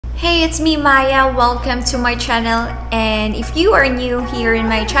Hey, it's me Maya. Welcome to my channel, and if you are new here in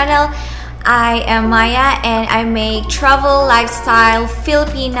my channel, I am Maya and I make travel, lifestyle,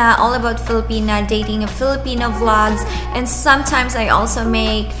 Filipina, all about Filipina, dating, and Filipino vlogs, and sometimes I also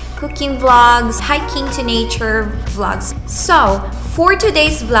make cooking vlogs, hiking to nature vlogs. So for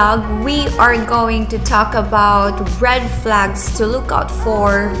today's vlog, we are going to talk about red flags to look out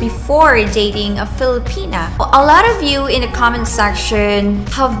for before dating a Filipina. A lot of you in the comment section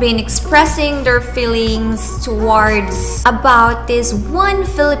have been expressing their feelings towards about this one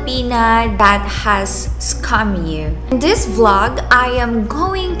Filipina that has scammed you. In this vlog, I am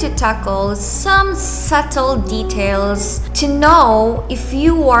going to tackle some subtle details to know if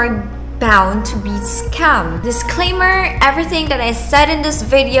you are bound to be scammed. Disclaimer, everything that I said in this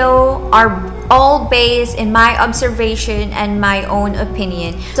video are all based in my observation and my own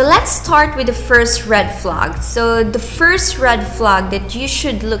opinion. So let's start with the first red flag. So the first red flag that you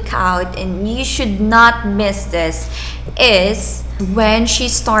should look out and you should not miss this is when she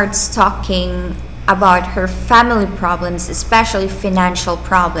starts talking about her family problems, especially financial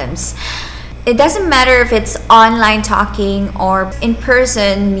problems. It doesn't matter if it's online talking or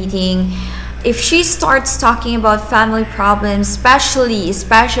in-person meeting. If she starts talking about family problems,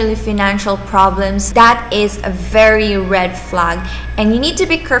 especially financial problems, that is a very red flag. And you need to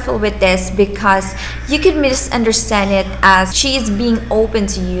be careful with this because you could misunderstand it as she is being open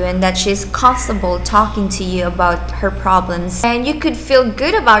to you and that she's comfortable talking to you about her problems. And you could feel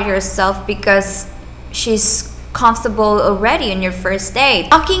good about yourself because she's comfortable already on your first date.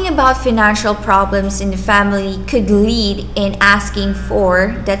 Talking about financial problems in the family could lead in asking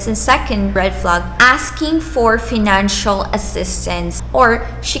for, that's a second red flag, asking for financial assistance. Or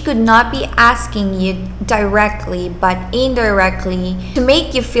she could not be asking you directly but indirectly to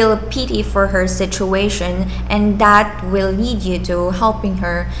make you feel pity for her situation, and that will lead you to helping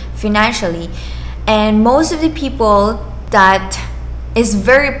her financially. And most of the people that is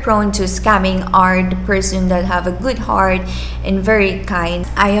very prone to scamming are the person that have a good heart and very kind.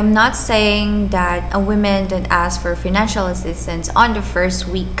 I am not saying that a woman that asks for financial assistance on the first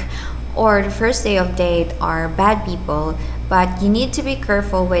week or the first day of date are bad people, but you need to be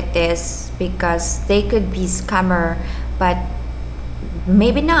careful with this because they could be scammer, but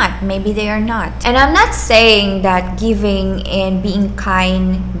maybe not, maybe they are not. And I'm not saying that giving and being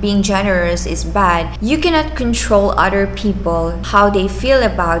kind, being generous is bad. You cannot control other people, how they feel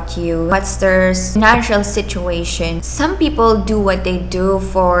about you, what's their financial situation. Some people do what they do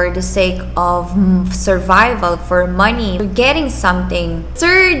for the sake of survival, for money, for getting something.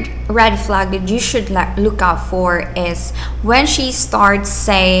 Third red flag that you should look out for is when she starts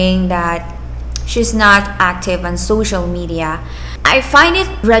saying that she's not active on social media. I find it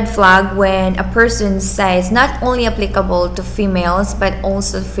red flag when a person says, not only applicable to females but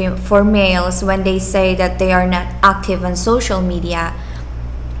also for males, when they say that they are not active on social media,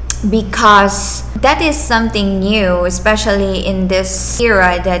 because that is something new, especially in this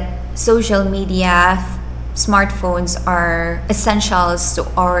era that social media, smartphones are essentials to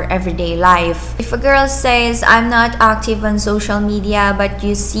our everyday life. If a girl says, I'm not active on social media, but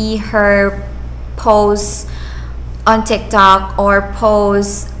you see her post on TikTok or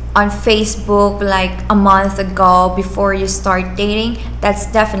post on Facebook like a month ago before you start dating,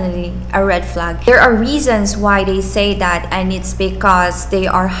 that's definitely a red flag. There are reasons why they say that, and it's because they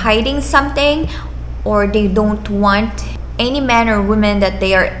are hiding something or they don't want any man or woman that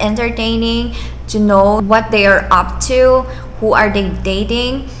they are entertaining to know what they are up to, who are they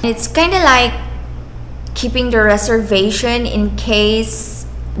dating. It's kind of like keeping the reservation in case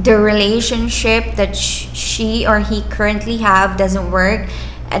the relationship that she or he currently have doesn't work.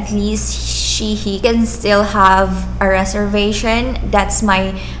 At least he can still have a reservation. That's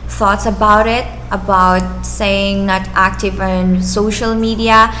my thoughts about it, about saying not active on social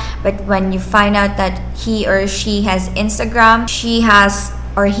media. But when you find out that he or she has Instagram, she has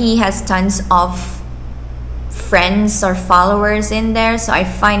or he has tons of friends or followers in there, so I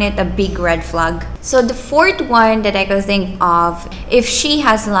find it a big red flag. So the fourth one that I could think of, if she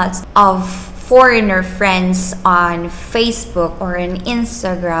has lots of foreigner friends on Facebook or on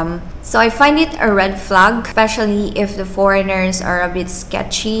Instagram, so I find it a red flag, especially if the foreigners are a bit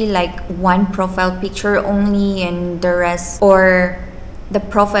sketchy, like one profile picture only and the rest, or the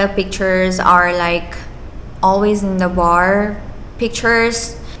profile pictures are like always in the bar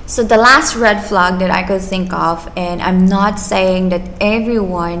pictures. So the last red flag that I could think of, and I'm not saying that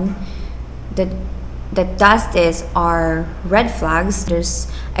everyone that does this are red flags.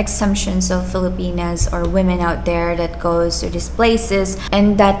 There's exemptions of Filipinas or women out there that goes to these places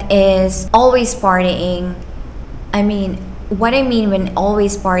and that is always partying. I mean, what I mean when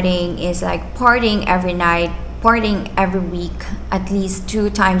always partying is like partying every night, partying every week, at least 2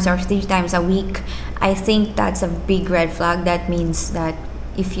 times or 3 times a week. I think that's a big red flag. That means that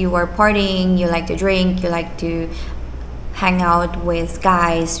if you are partying, you like to drink, you like to hang out with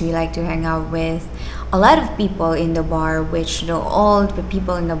guys, you like to hang out with a lot of people in the bar, which all the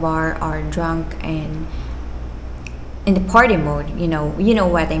people in the bar are drunk and in the party mode, you know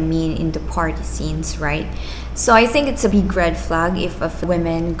what I mean, in the party scenes, right? So I think it's a big red flag if a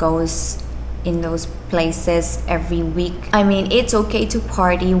woman goes in those places every week. I mean, it's okay to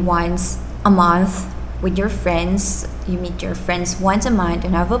party once a month with your friends. You meet your friends once a month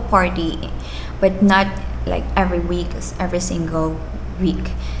and have a party, but not like every week, every single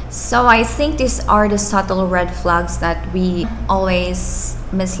week. So I think these are the subtle red flags that we always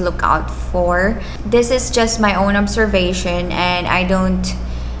must look out for. This is just my own observation, and I don't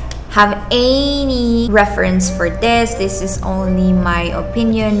have any reference for this. This is only my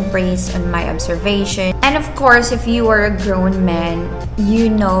opinion based on my observation. And of course, if you are a grown man, you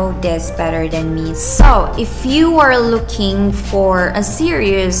know this better than me. So if you are looking for a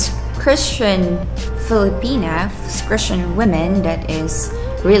serious Christian Filipina, Christian women that is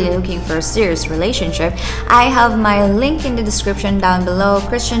really looking for a serious relationship, I have my link in the description down below.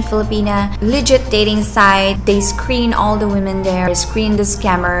 Christian Filipina, legit dating site. They screen all the women there, they screen the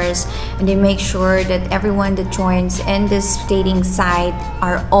scammers, and they make sure that everyone that joins in this dating site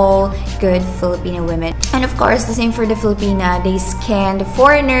are all good Filipino women. And of course, the same for the Filipina. They scan the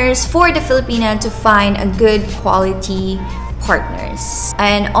foreigners for the Filipina to find a good quality partners.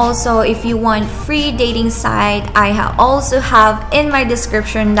 And also, if you want free dating site, I also have in my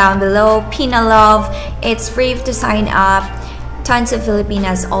description down below, Pina Love. It's free to sign up. Tons of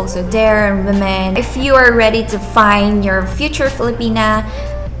Filipinas also there, and women. If you are ready to find your future Filipina,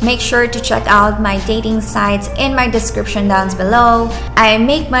 make sure to check out my dating sites in my description down below. I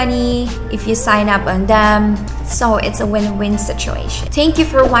make money if you sign up on them, so it's a win-win situation. Thank you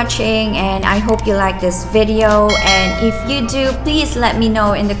for watching, and I hope you like this video. And if you do, please let me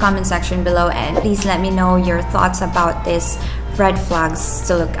know in the comment section below, and please let me know your thoughts about these red flags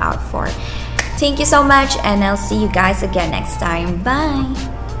to look out for. Thank you so much, and I'll see you guys again next time. Bye!